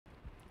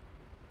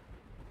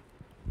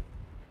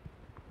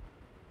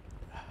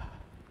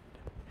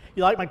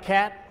You like my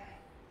cat?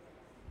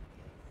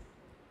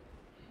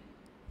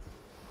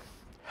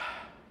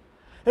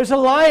 There's a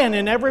lion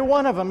in every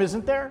one of them,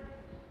 isn't there?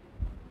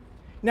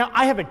 Now,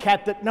 I have a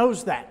cat that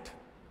knows that.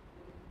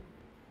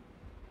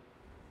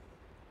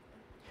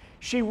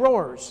 She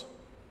roars.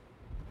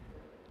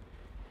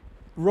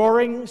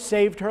 Roaring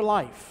saved her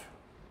life.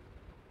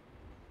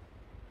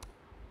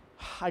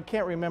 I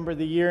can't remember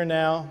the year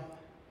now.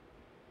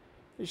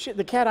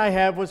 The cat I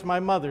have was my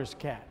mother's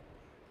cat.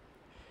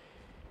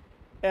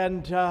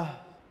 And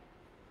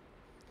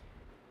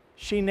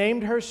she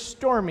named her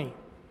Stormy.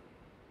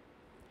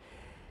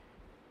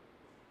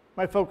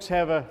 My folks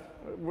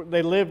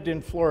they lived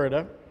in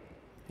Florida,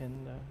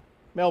 in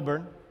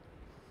Melbourne.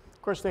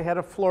 Of course, they had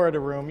a Florida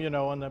room, you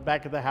know, on the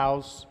back of the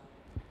house,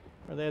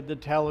 where they had the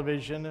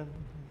television, and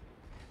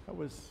that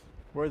was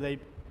where they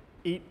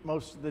eat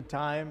most of the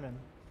time and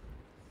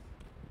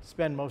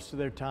spend most of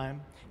their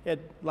time. They had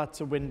lots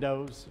of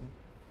windows.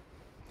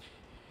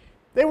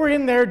 They were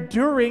in there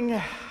during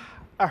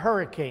a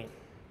hurricane.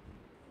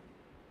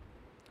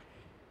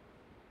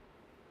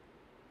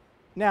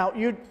 Now,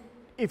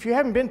 if you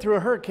haven't been through a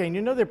hurricane,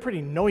 you know they're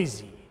pretty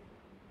noisy.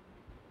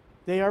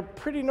 They are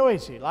pretty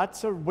noisy.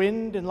 Lots of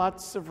wind and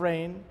lots of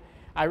rain.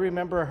 I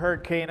remember a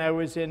hurricane I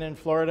was in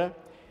Florida.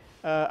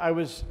 I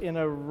was in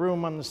a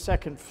room on the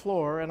second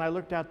floor, and I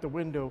looked out the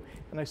window,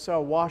 and I saw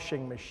a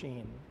washing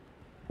machine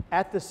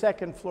at the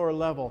second floor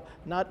level,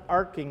 not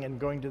arcing and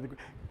going to the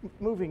ground,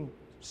 moving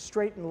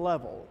straight and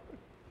level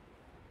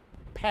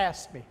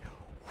past me.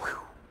 Whew.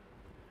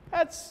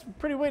 That's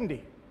pretty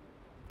windy.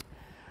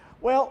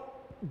 Well,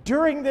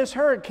 during this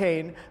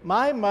hurricane,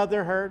 my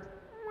mother heard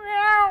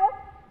meow,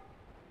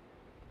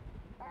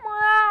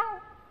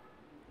 meow.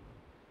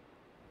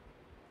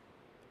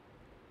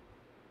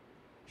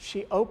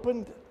 She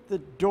opened the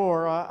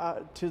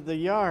door to the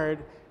yard,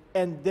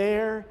 and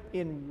there,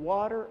 in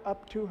water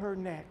up to her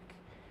neck,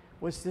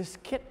 was this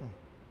kitten,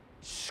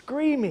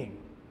 screaming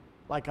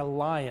like a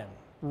lion,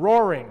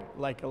 roaring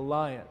like a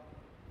lion.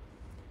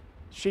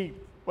 She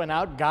went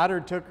out, got her,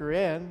 took her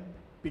in,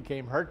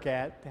 became her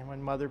cat, and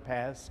when Mother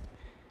passed,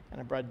 and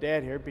I brought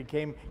Dad here, it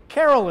became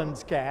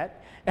Carolyn's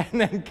cat,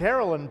 and then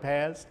Carolyn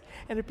passed,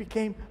 and it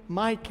became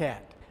my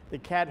cat, the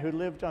cat who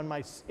lived on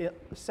my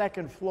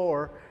second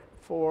floor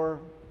for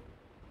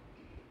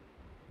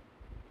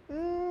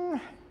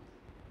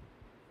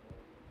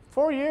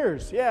 4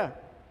 years, yeah.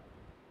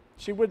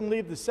 She wouldn't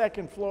leave the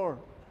second floor.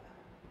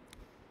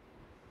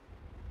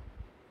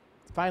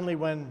 Finally,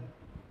 when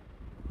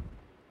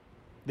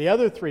the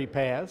other three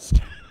passed,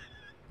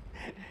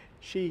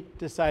 she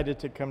decided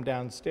to come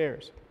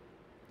downstairs.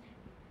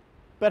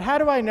 But how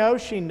do I know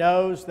she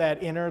knows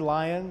that inner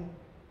lion?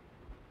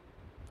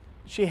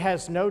 She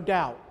has no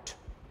doubt.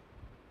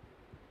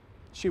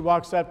 She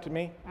walks up to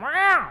me,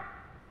 meow,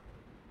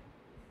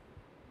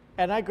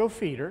 and I go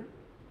feed her.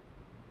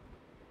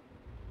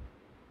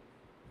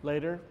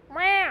 Later,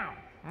 meow,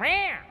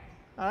 meow,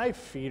 I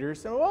feed her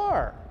some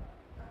more.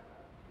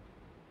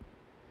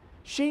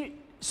 She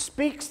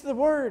speaks the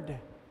word,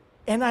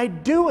 and I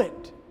do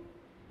it.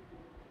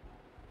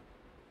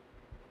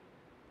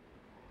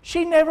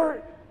 She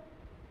never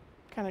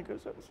kind of goes,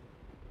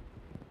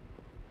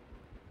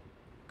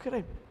 could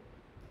I,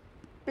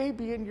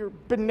 baby, in your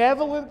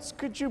benevolence,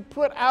 could you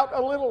put out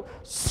a little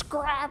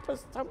scrap of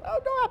something? Oh,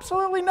 no,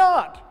 absolutely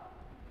not.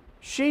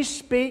 She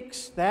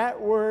speaks that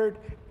word,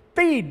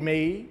 feed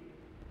me,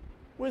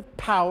 with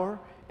power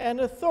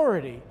and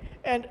authority.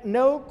 And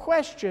no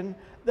question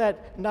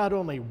that not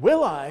only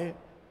will I,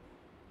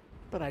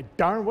 but I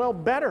darn well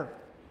better.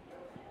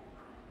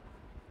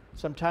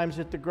 Sometimes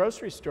at the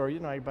grocery store, you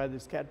know, I buy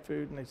this cat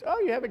food, and they say, oh,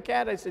 you have a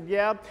cat? I said,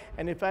 yeah,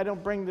 and if I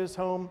don't bring this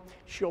home,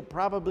 she'll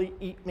probably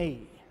eat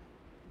me.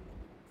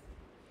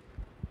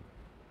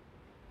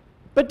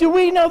 But do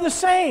we know the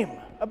same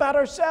about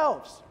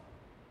ourselves?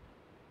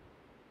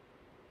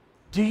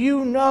 Do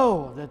you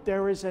know that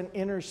there is an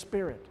inner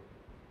spirit?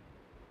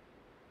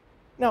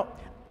 Now,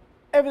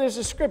 there's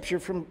a scripture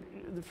from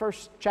the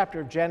first chapter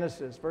of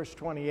Genesis, verse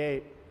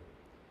 28.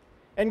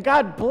 And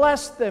God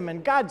blessed them,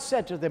 and God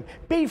said to them,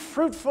 be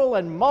fruitful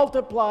and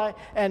multiply,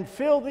 and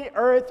fill the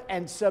earth,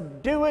 and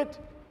subdue it,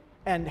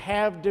 and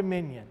have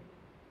dominion.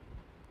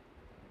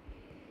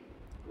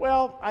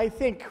 Well, I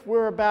think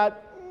we're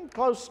about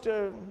close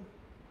to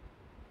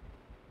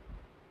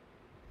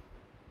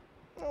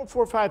 4,000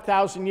 or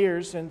 5,000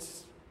 years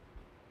since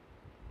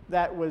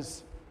that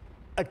was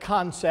a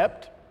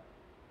concept,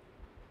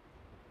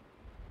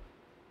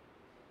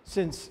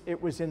 since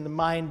it was in the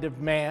mind of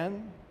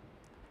man.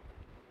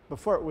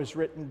 Before it was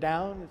written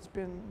down, it's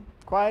been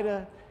quite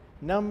a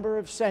number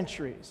of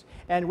centuries.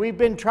 And we've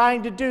been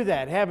trying to do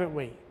that, haven't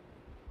we?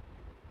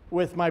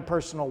 With my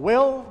personal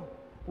will,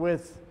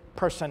 with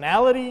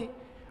personality,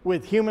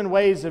 with human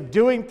ways of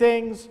doing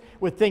things,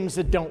 with things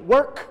that don't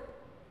work,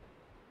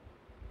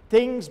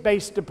 things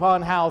based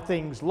upon how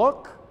things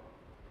look.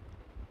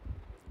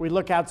 We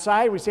look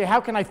outside, we say, how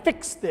can I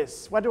fix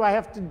this? What do I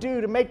have to do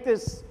to make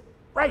this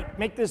right,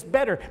 make this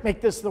better, make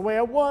this the way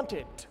I want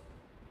it?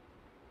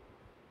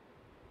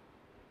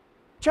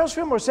 Charles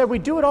Fillmore said we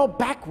do it all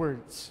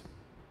backwards.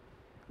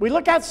 We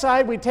look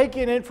outside, we take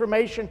in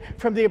information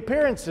from the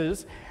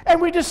appearances,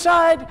 and we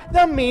decide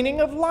the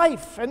meaning of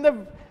life and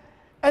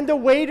the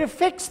way to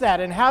fix that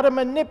and how to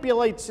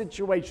manipulate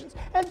situations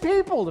and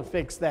people to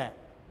fix that.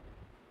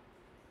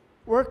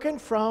 Working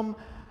from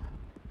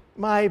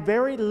my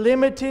very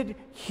limited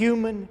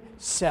human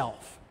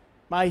self,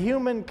 my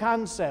human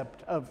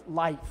concept of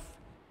life,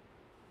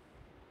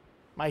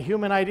 my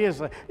human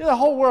ideas. The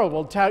whole world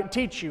will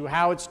teach you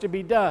how it's to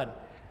be done.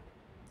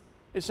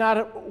 It's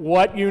not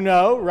what you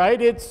know,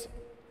 right? It's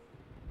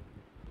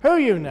who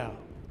you know.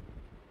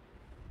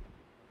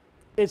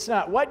 It's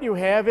not what you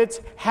have,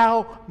 it's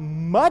how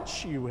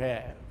much you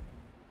have.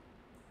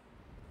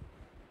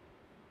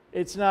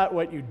 It's not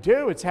what you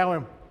do, it's how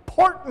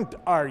important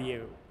are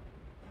you.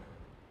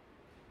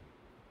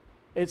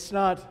 It's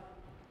not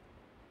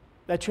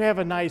that you have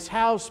a nice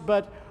house,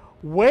 but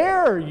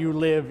where you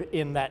live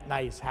in that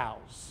nice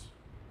house.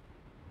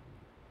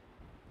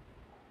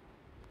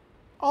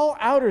 All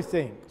outer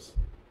things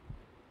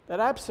that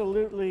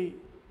absolutely,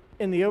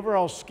 in the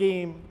overall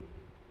scheme,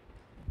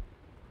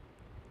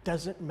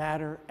 doesn't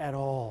matter at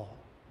all.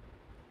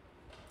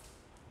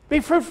 Be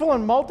fruitful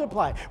and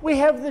multiply. We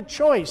have the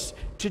choice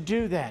to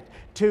do that,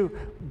 to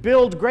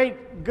build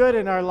great good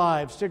in our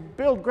lives, to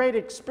build great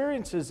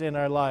experiences in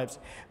our lives.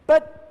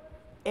 But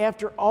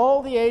after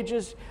all the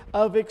ages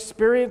of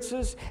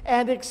experiences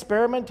and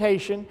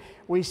experimentation,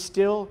 we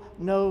still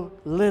know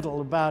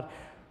little about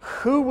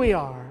who we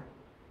are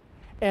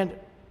and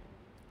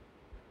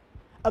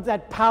of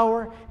that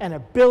power and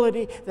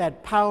ability,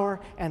 that power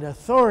and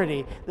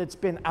authority that's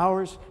been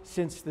ours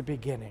since the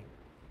beginning.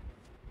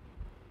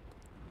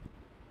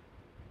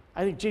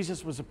 I think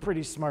Jesus was a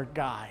pretty smart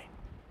guy.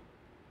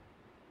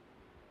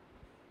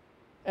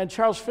 And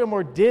Charles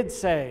Fillmore did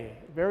say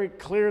very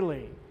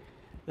clearly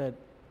that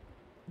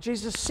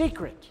Jesus'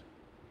 secret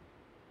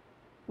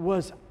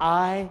was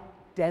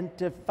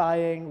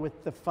identifying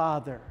with the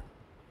Father.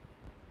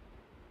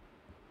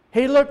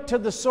 He looked to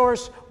the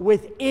source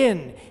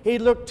within. He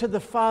looked to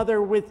the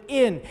Father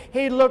within.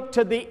 He looked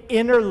to the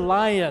inner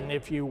lion,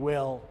 if you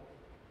will.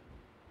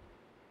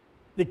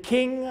 The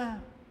King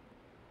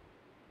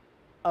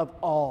of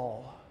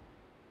all.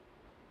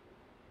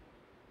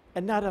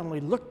 And not only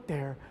looked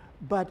there,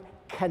 but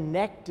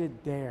connected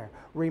there.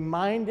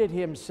 Reminded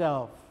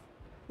himself,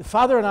 the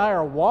Father and I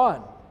are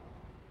one.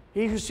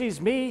 He who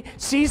sees me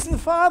sees the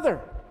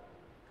Father.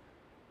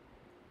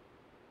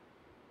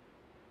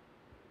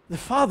 The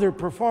Father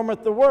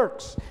performeth the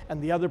works,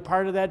 and the other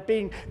part of that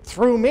being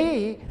through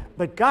me,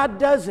 but God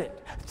does it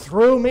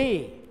through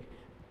me.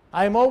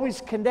 I am always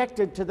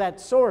connected to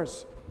that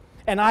source,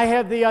 and I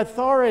have the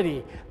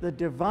authority, the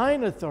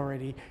divine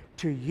authority,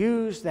 to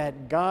use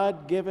that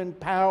God-given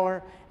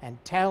power and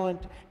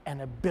talent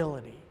and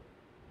ability.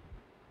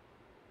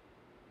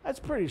 That's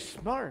pretty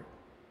smart.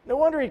 No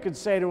wonder he could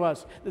say to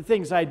us, the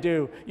things I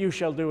do, you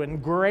shall do,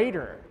 and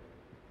greater,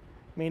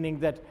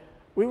 meaning that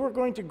we were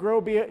going to grow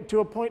to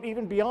a point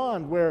even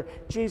beyond where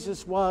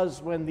Jesus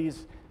was when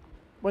these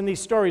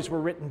stories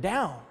were written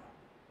down.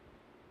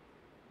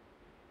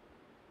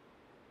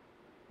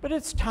 But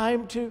it's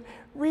time to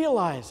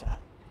realize that.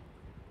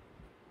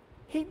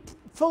 He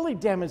fully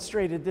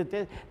demonstrated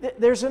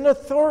that there's an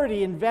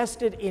authority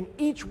invested in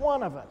each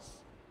one of us.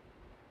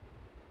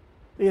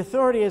 The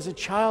authority as a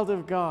child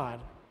of God.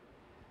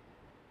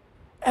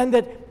 And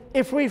that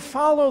if we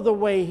follow the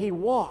way he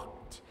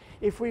walked,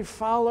 if we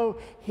follow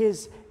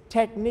his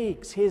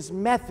techniques, his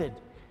method,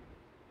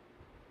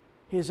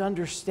 his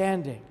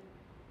understanding,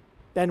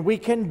 then we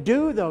can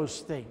do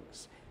those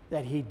things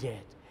that he did.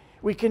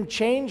 We can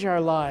change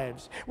our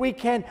lives. We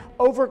can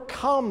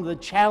overcome the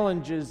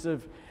challenges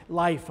of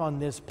life on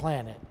this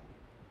planet.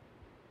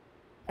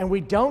 And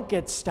we don't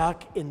get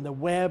stuck in the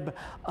web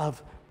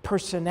of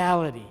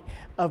personality,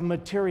 of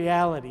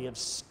materiality, of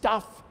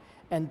stuff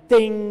and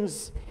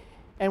things,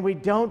 and we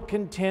don't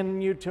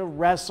continue to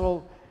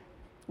wrestle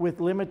with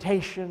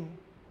limitation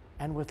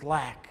and with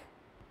lack.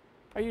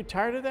 Are you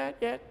tired of that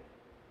yet?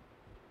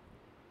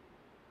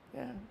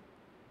 Yeah.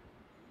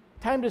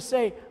 Time to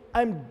say,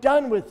 I'm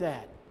done with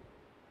that.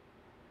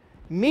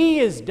 Me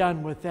is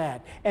done with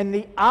that. And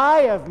the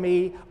I of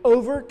me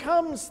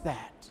overcomes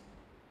that.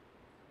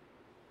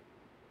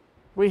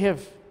 We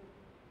have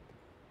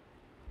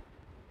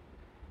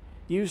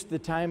used the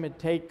time it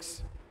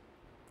takes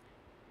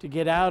to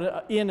get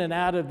in and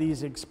out of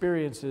these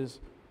experiences,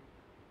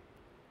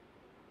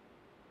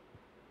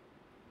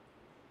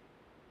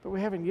 but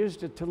we haven't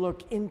used it to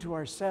look into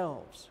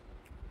ourselves,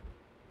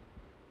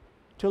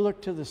 to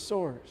look to the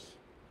source,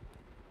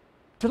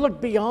 to look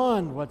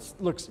beyond what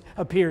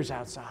appears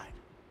outside,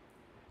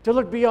 to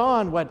look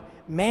beyond what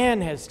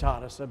man has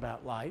taught us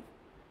about life,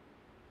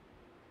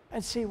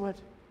 and see what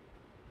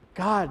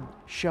God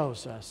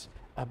shows us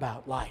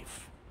about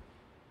life.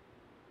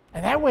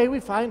 And that way we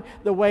find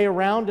the way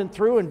around and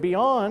through and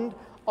beyond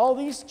all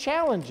these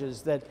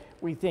challenges that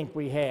we think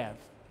we have.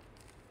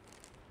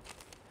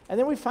 And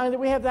then we find that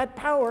we have that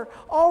power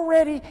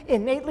already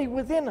innately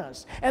within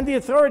us and the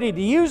authority to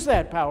use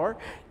that power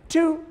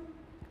to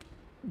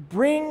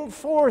bring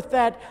forth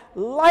that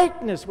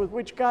likeness with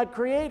which God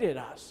created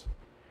us.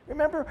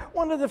 Remember,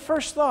 one of the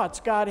first thoughts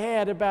God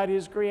had about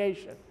his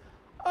creation.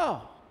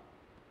 Oh,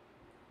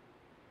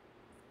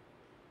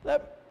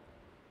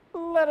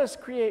 let us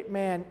create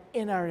man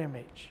in our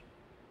image,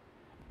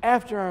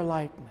 after our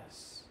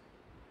likeness.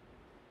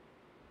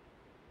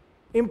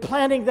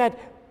 Implanting that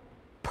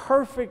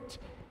perfect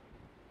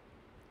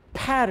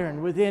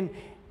pattern within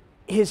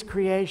his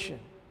creation.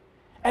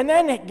 And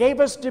then it gave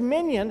us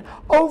dominion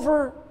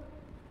over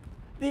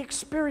the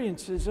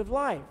experiences of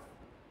life.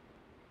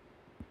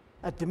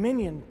 That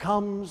dominion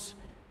comes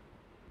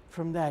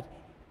from that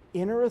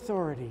inner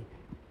authority,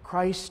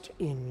 Christ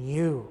in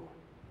you.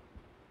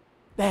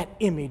 That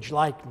image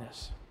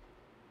likeness.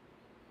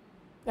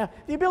 Now,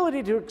 the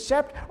ability to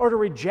accept or to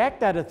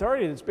reject that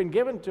authority that's been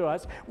given to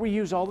us, we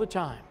use all the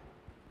time.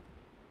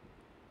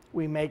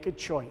 We make a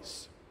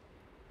choice.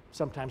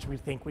 Sometimes we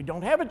think we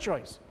don't have a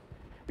choice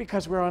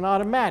because we're on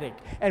automatic.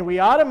 And we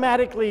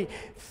automatically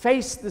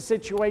face the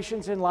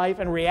situations in life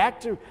and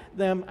react to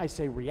them. I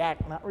say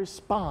react, not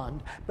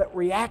respond, but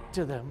react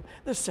to them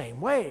the same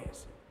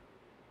ways.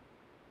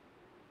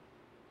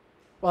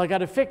 Well, I got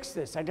to fix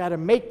this. I got to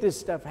make this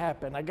stuff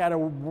happen. I got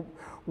to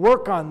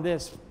work on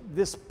this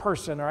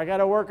person, or I got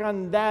to work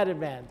on that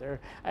event, or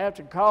I have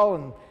to call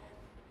and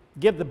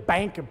give the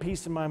bank a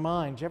piece of my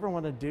mind. Do you ever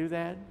want to do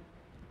that?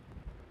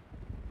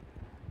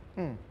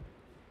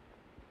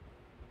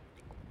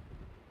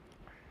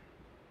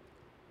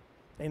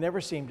 They never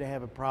seem to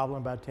have a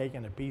problem about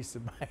taking a piece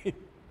of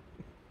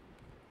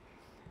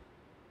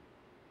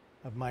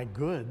my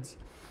goods.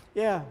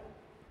 Yeah.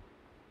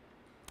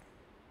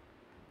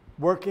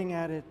 Working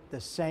at it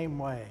the same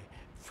way,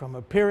 from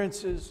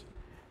appearances,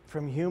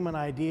 from human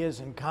ideas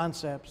and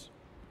concepts.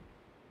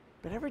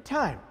 But every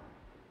time,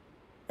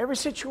 every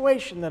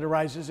situation that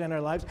arises in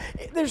our lives,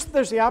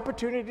 there's the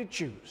opportunity to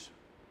choose.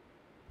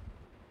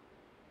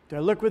 Do I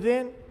look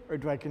within, or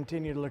do I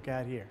continue to look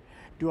out here?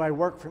 Do I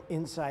work from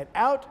inside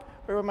out,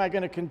 or am I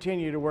going to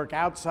continue to work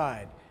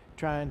outside,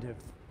 trying to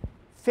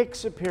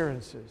fix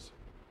appearances?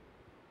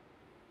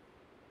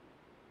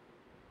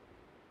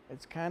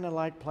 It's kind of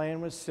like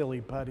playing with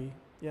silly putty,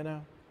 you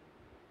know?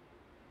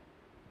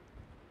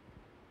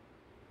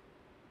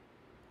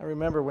 I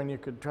remember when you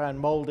could try and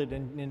mold it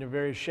into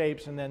various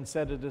shapes and then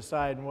set it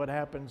aside, and what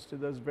happens to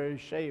those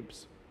various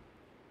shapes?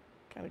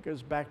 Kind of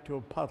goes back to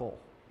a puddle.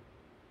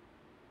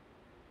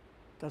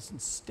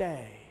 Doesn't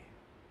stay,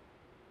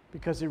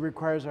 because it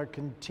requires our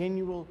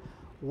continual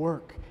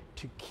work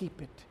to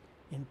keep it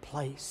in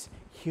place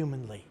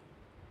humanly,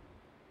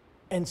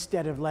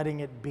 instead of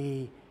letting it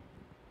be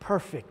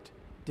perfect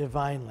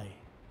divinely.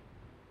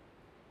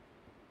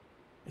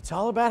 It's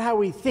all about how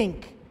we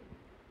think,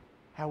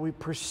 how we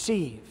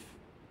perceive.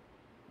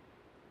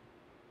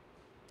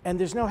 And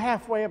there's no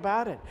halfway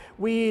about it.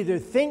 We either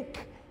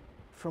think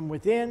from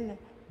within,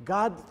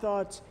 God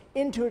thoughts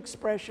into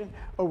expression,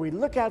 or we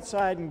look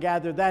outside and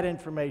gather that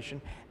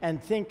information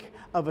and think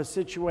of a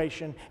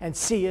situation and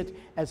see it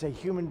as a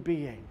human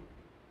being.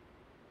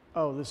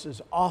 Oh, this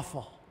is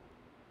awful.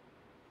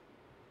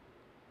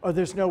 Or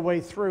there's no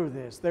way through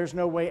this. There's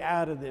no way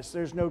out of this.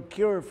 There's no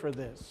cure for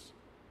this.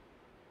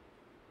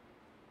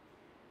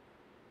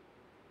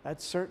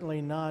 That's certainly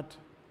not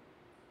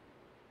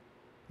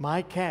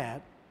my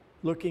cat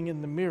looking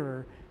in the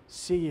mirror,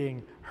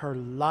 seeing her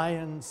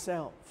lion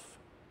self.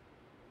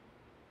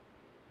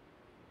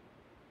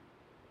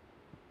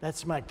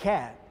 That's my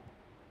cat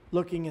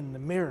looking in the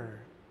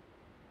mirror,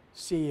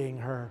 seeing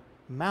her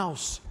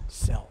mouse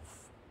self.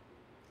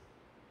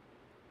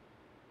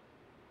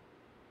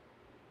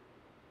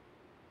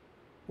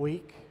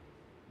 Weak,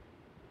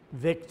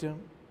 victim,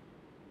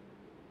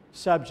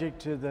 subject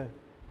to the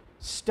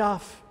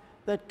stuff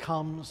that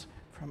comes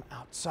from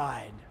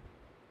outside.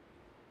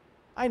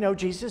 I know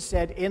Jesus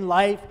said, in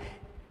life,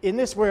 in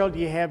this world,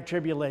 you have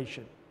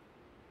tribulation.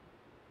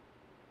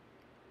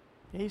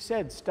 He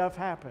said stuff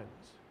happens.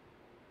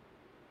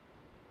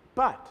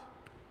 But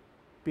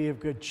be of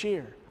good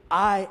cheer.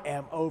 I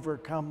am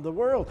overcome the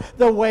world.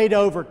 The way to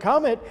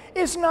overcome it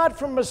is not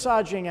from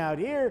massaging out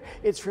here.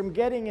 It's from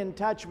getting in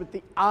touch with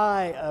the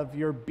I of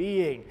your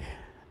being,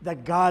 the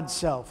God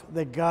self,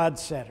 the God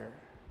center.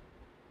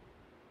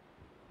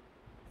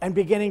 And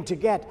beginning to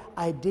get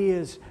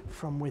ideas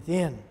from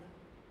within.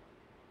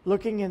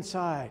 Looking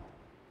inside.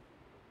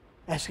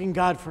 Asking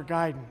God for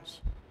guidance.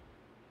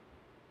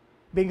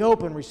 Being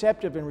open,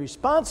 receptive, and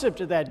responsive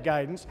to that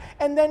guidance.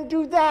 And then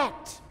do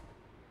that,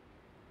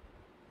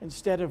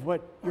 instead of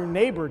what your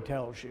neighbor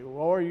tells you,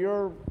 or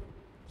your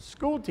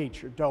school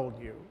teacher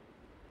told you,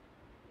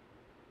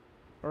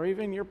 or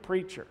even your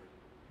preacher.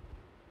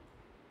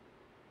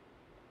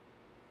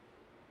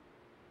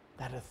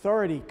 That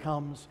authority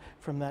comes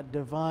from that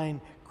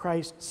divine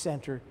Christ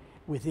center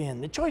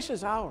within. The choice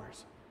is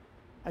ours.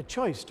 A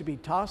choice to be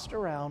tossed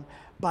around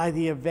by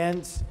the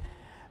events,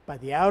 by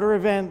the outer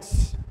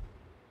events,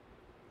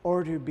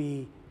 or to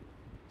be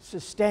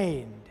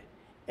sustained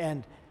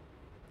and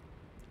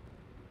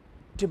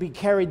to be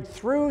carried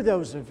through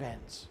those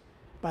events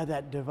by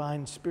that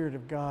divine Spirit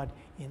of God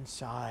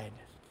inside.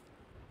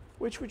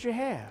 Which would you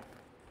have?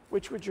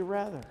 Which would you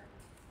rather?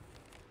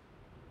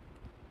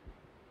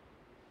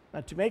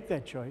 Now, to make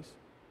that choice,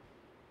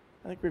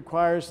 I think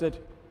requires that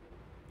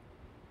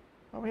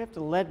we have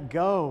to let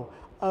go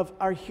of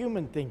our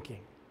human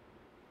thinking.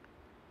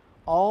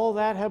 All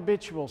that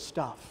habitual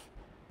stuff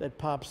that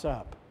pops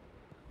up.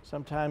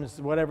 Sometimes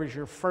whatever's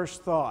your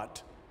first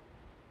thought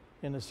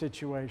in a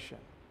situation.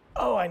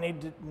 Oh, I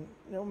need to,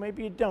 no,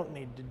 maybe you don't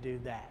need to do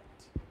that.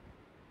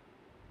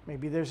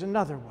 Maybe there's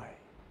another way,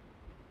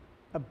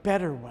 a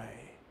better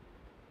way,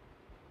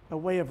 a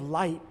way of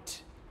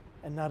light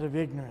and not of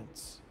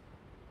ignorance,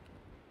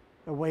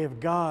 a way of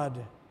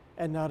God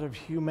and not of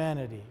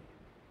humanity.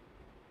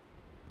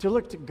 To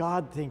look to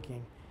God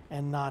thinking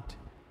and not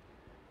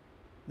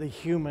the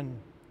human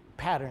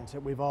patterns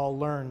that we've all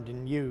learned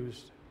and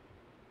used.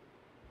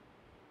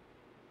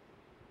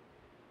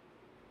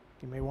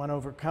 You may want to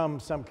overcome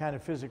some kind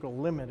of physical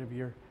limit of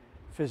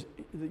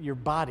your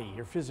body,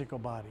 your physical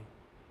body.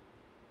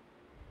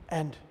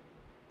 And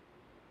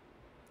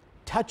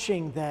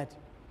touching that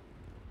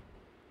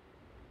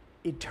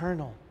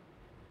eternal,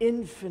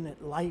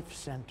 infinite life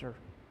center,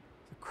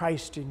 the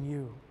Christ in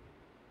you.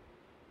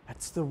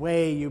 That's the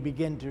way you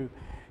begin to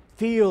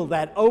feel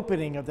that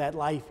opening of that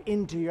life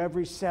into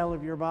every cell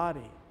of your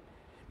body.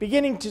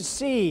 Beginning to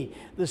see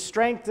the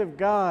strength of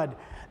God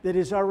that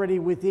is already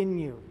within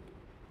you.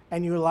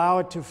 And you allow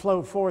it to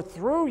flow forth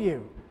through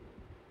you.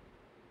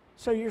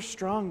 So you're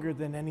stronger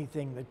than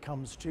anything that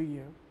comes to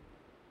you.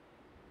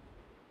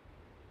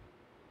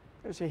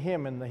 There's a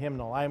hymn in the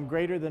hymnal, I am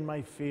greater than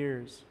my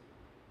fears.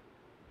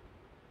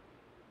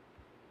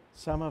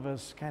 Some of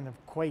us kind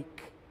of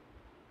quake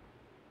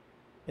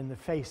in the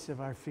face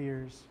of our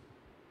fears.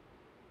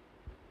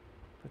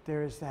 But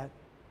there is that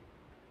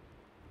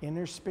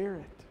inner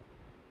spirit,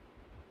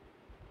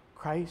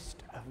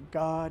 Christ of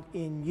God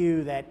in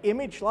you, that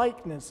image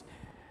likeness.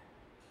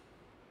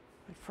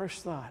 My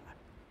first thought,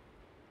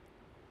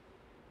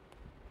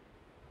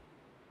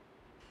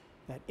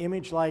 that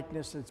image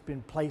likeness that's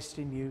been placed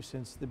in you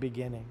since the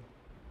beginning.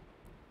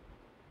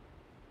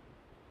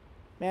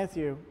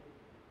 Matthew,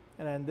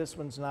 and this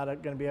one's not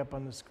going to be up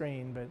on the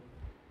screen, but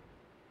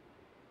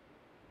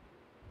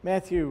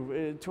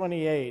Matthew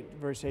 28,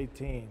 verse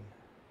 18.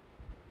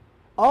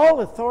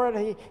 All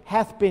authority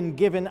hath been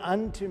given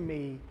unto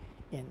me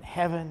in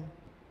heaven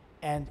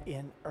and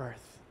in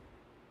earth.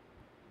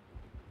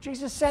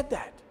 Jesus said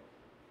that.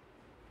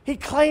 He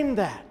claimed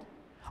that.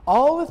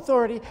 All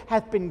authority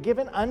hath been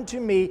given unto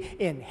me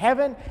in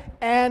heaven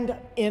and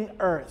in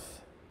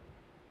earth.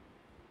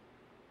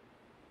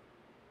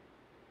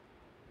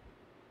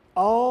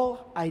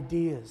 All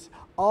ideas,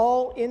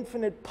 all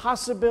infinite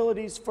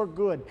possibilities for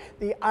good,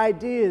 the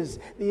ideas,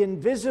 the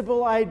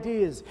invisible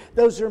ideas,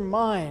 those are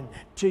mine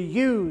to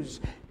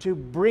use, to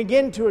bring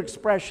into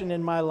expression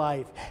in my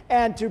life,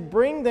 and to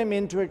bring them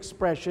into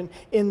expression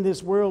in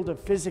this world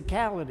of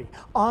physicality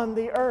on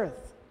the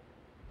earth.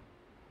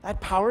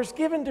 That power is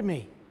given to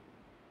me.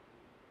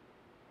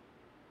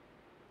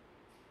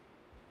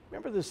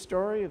 Remember the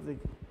story of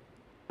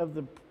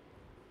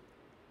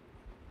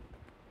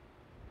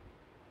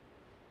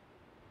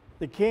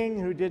the king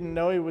who didn't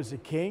know he was a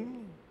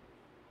king?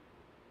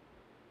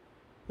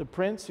 The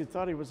prince who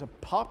thought he was a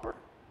pauper?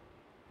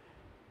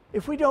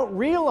 If we don't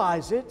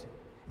realize it,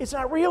 it's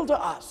not real to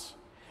us.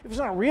 If it's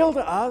not real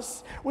to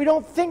us, we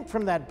don't think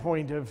from that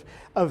point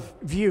of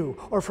view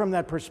or from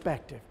that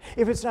perspective.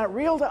 If it's not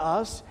real to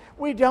us,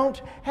 we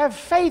don't have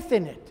faith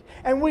in it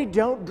and we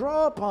don't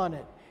draw upon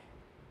it.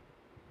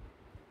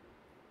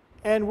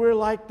 And we're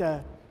like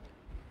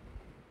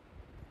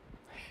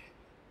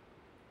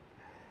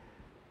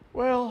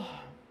well,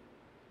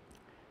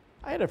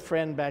 I had a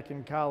friend back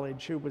in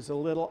college who was a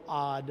little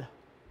odd.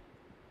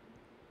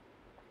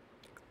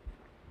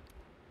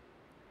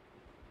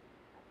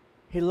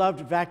 He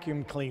loved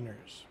vacuum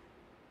cleaners.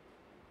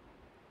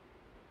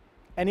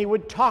 And he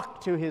would talk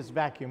to his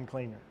vacuum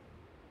cleaner.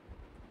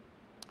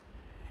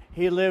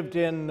 He lived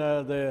in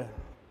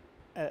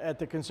at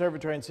the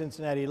conservatory in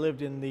Cincinnati. He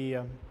lived in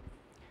the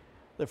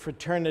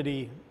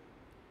fraternity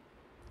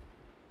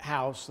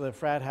house, the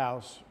frat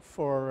house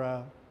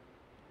for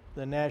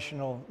the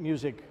National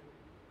Music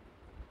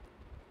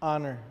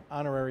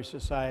Honorary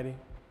Society,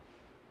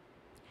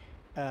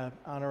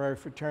 honorary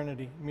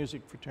fraternity,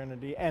 music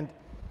fraternity. And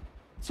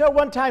so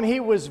one time he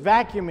was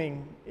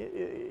vacuuming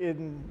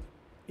in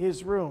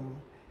his room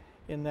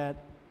in that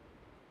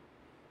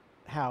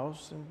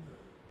house, and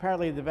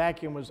apparently the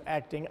vacuum was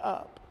acting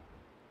up.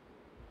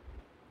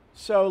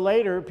 So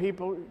later,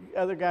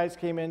 other guys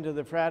came into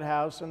the frat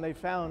house and they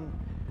found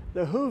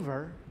the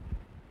Hoover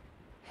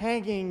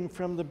hanging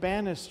from the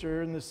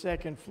banister in the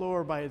second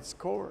floor by its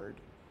cord.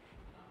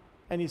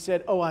 And he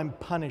said, "Oh, I'm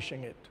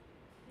punishing it."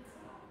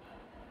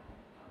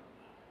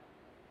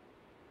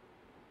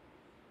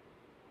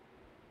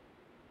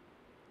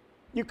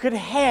 You could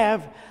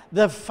have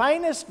the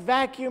finest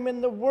vacuum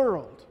in the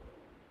world,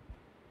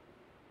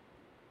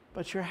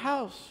 but your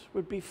house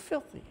would be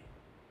filthy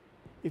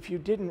if you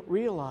didn't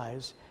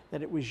realize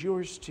that it was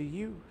yours to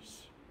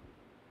use.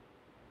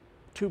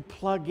 to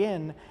plug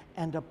in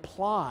and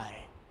apply.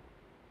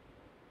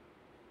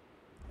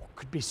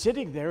 Could be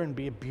sitting there and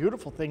be a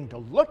beautiful thing to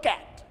look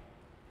at.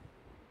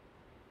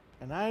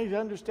 And I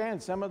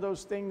understand some of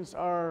those things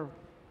are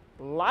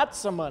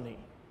lots of money.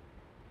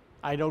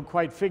 I don't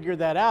quite figure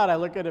that out. I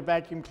look at a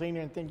vacuum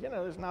cleaner and think,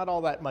 there's not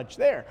all that much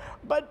there.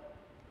 But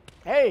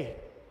hey,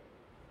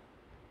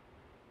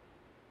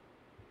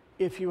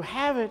 if you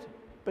have it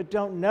but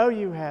don't know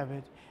you have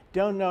it,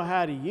 don't know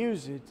how to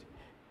use it,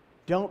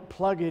 don't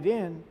plug it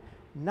in,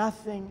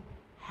 nothing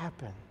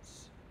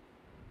happens.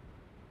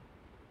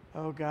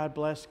 Oh, God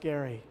bless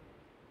Gary.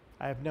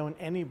 I have known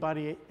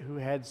anybody who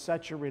had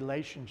such a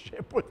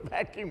relationship with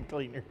vacuum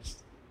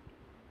cleaners.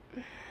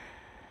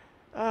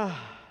 But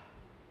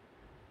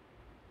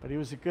he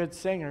was a good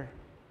singer,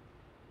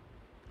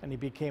 and he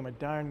became a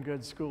darn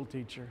good school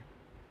teacher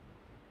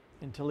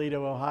in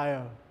Toledo,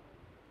 Ohio,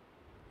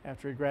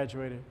 after he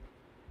graduated.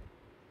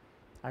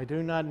 I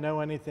do not know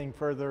anything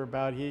further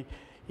about he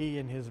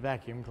and his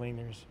vacuum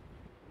cleaners.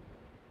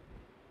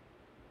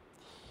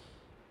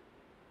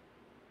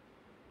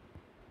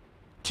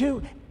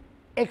 To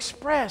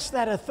express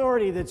that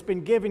authority that's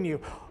been given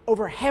you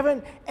over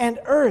heaven and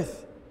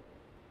earth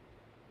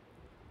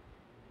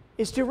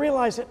is to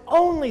realize that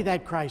only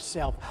that Christ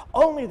self,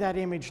 only that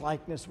image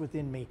likeness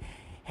within me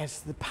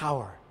has the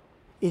power,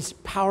 is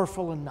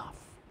powerful enough,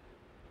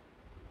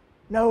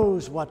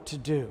 knows what to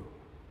do,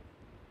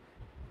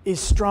 is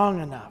strong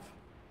enough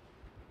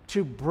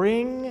to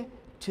bring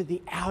to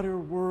the outer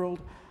world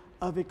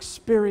of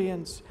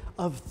experience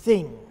of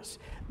things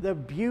the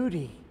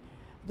beauty,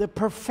 the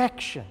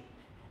perfection,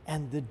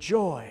 and the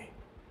joy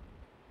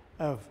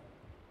of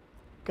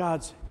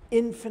God's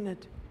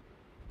infinite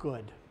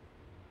good.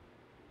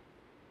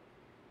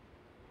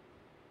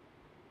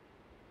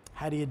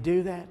 How do you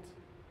do that?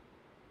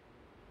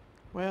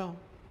 Well,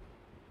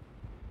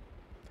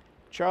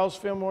 Charles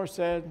Fillmore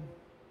said,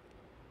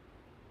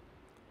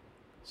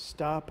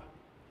 stop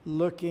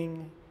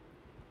looking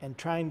and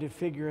trying to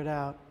figure it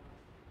out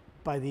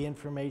by the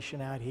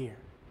information out here.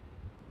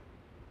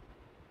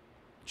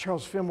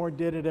 Charles Fillmore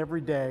did it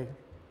every day.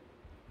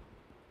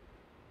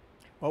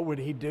 What would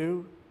he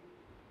do?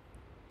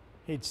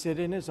 He'd sit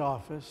in his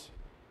office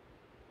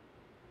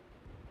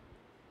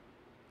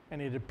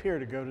and he'd appear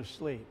to go to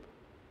sleep.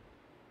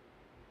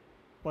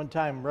 One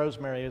time,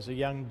 Rosemary, as a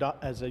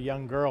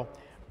young girl,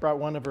 brought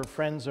one of her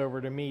friends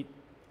over to meet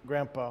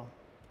Grandpa.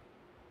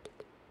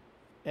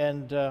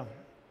 And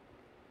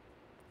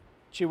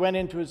she went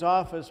into his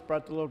office,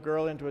 brought the little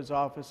girl into his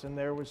office, and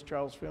there was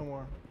Charles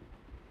Fillmore,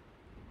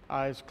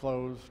 eyes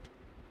closed.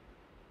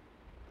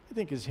 I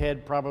think his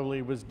head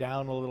probably was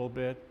down a little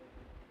bit.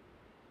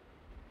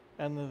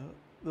 And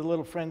the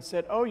little friend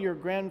said, "Oh, your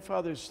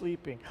grandfather's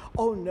sleeping."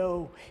 "Oh,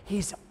 no,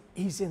 he's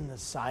in the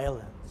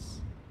silence."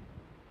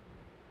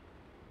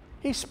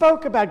 He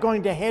spoke about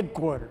going to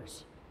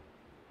headquarters.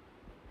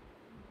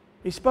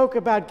 He spoke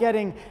about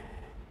getting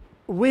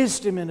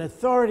wisdom and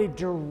authority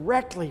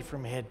directly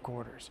from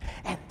headquarters.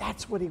 And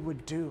that's what he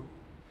would do.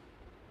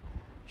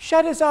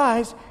 Shut his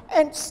eyes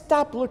and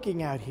stop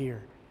looking out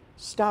here.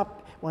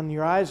 Stop. When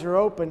your eyes are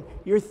open,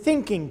 you're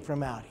thinking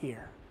from out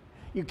here.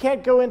 You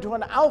can't go into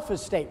an alpha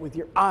state with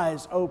your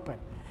eyes open.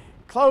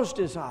 Closed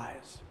his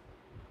eyes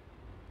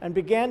and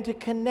began to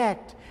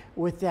connect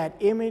with that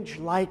image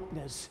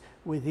likeness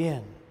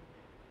within,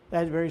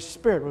 that very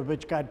spirit with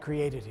which God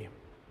created him.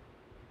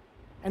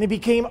 And he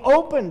became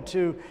open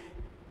to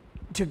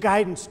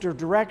guidance, to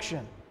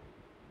direction,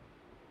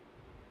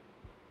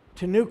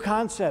 to new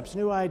concepts,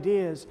 new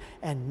ideas,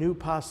 and new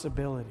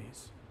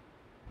possibilities.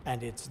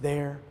 And it's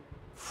there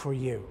for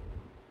you.